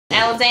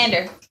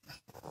Alexander,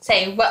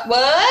 say what?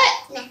 No.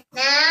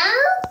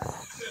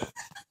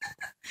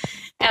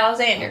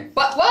 Alexander,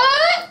 what?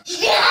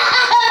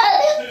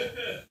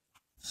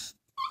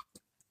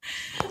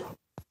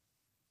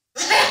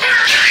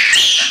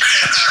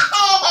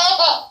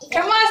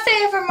 Come on, say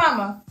it for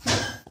Mama.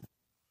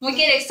 We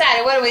get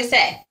excited. What do we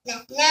say?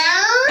 No.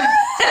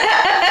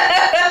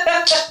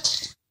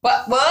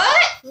 What?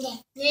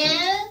 No.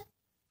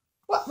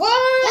 What? No.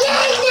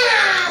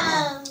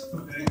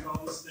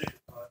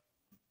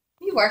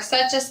 You are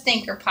such a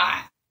stinker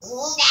pot.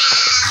 No.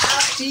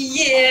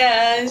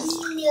 Yes.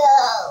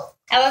 No.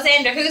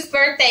 Alexander, whose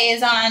birthday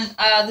is on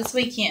this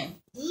weekend?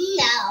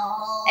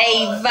 No.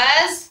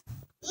 Ava's.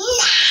 No.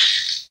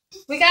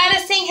 We gotta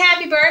sing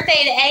happy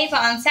birthday to Ava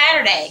on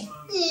Saturday.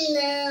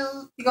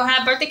 No. You gonna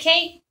have birthday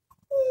cake?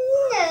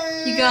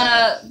 No. You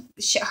gonna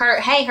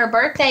her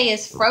birthday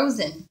is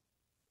Frozen.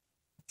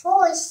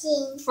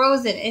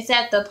 Frozen. It's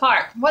at the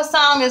park. What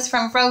song is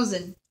from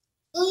Frozen?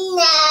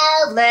 No.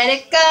 Let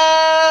it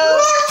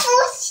go.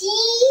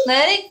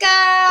 Let it go.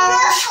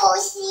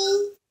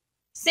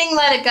 Sing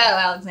Let It Go,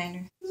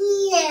 Alexander.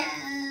 No.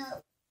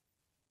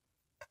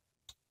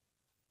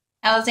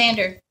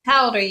 Alexander,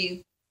 how old are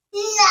you?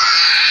 No.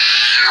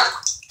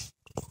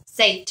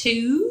 Say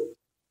 2.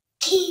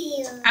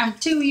 I'm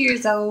 2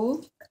 years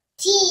old.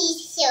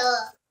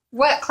 Teacher.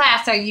 What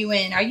class are you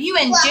in? Are you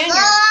in junior?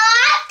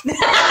 That's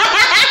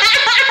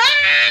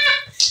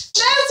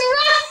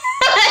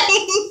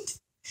right.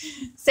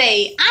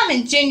 Say, I'm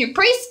in junior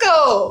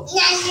preschool.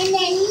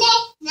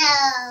 No.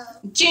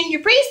 Junior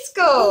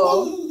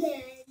preschool.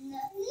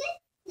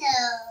 No.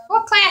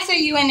 What class are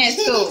you in at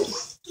school?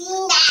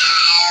 No.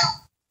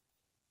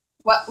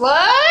 What?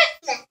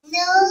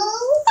 No.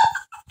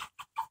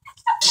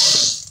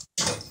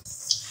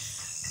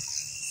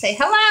 Say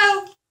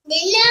hello.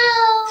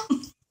 No.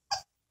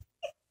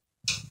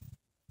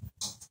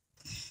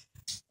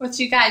 What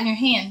you got in your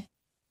hand?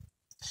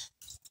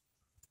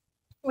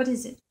 What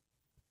is it?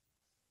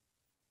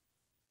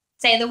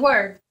 Say the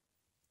word.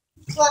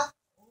 What?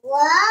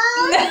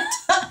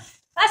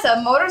 That's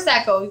a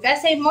motorcycle. You gotta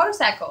say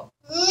motorcycle.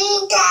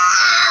 No.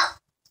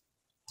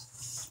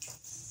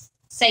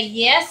 Say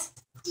yes.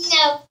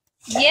 No.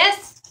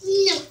 Yes.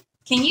 No.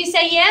 Can you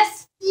say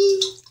yes?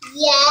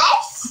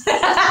 Yes.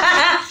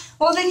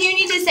 Well, then you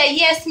need to say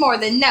yes more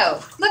than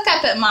no. Look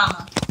up at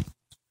Mama.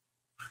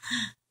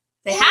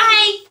 Say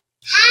hi.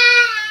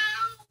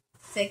 Hi.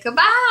 Say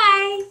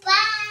goodbye.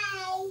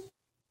 Bye.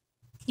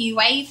 You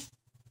wave.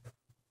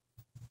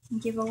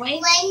 Give a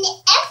wave. When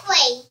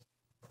airplane.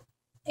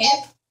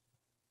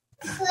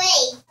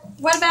 Plane.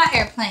 What about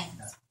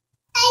airplanes?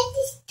 I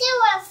just do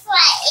a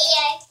fly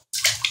air.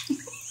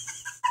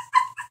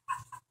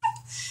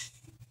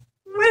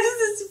 What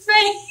is his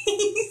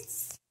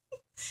face?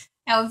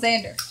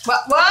 Alexander.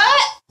 What?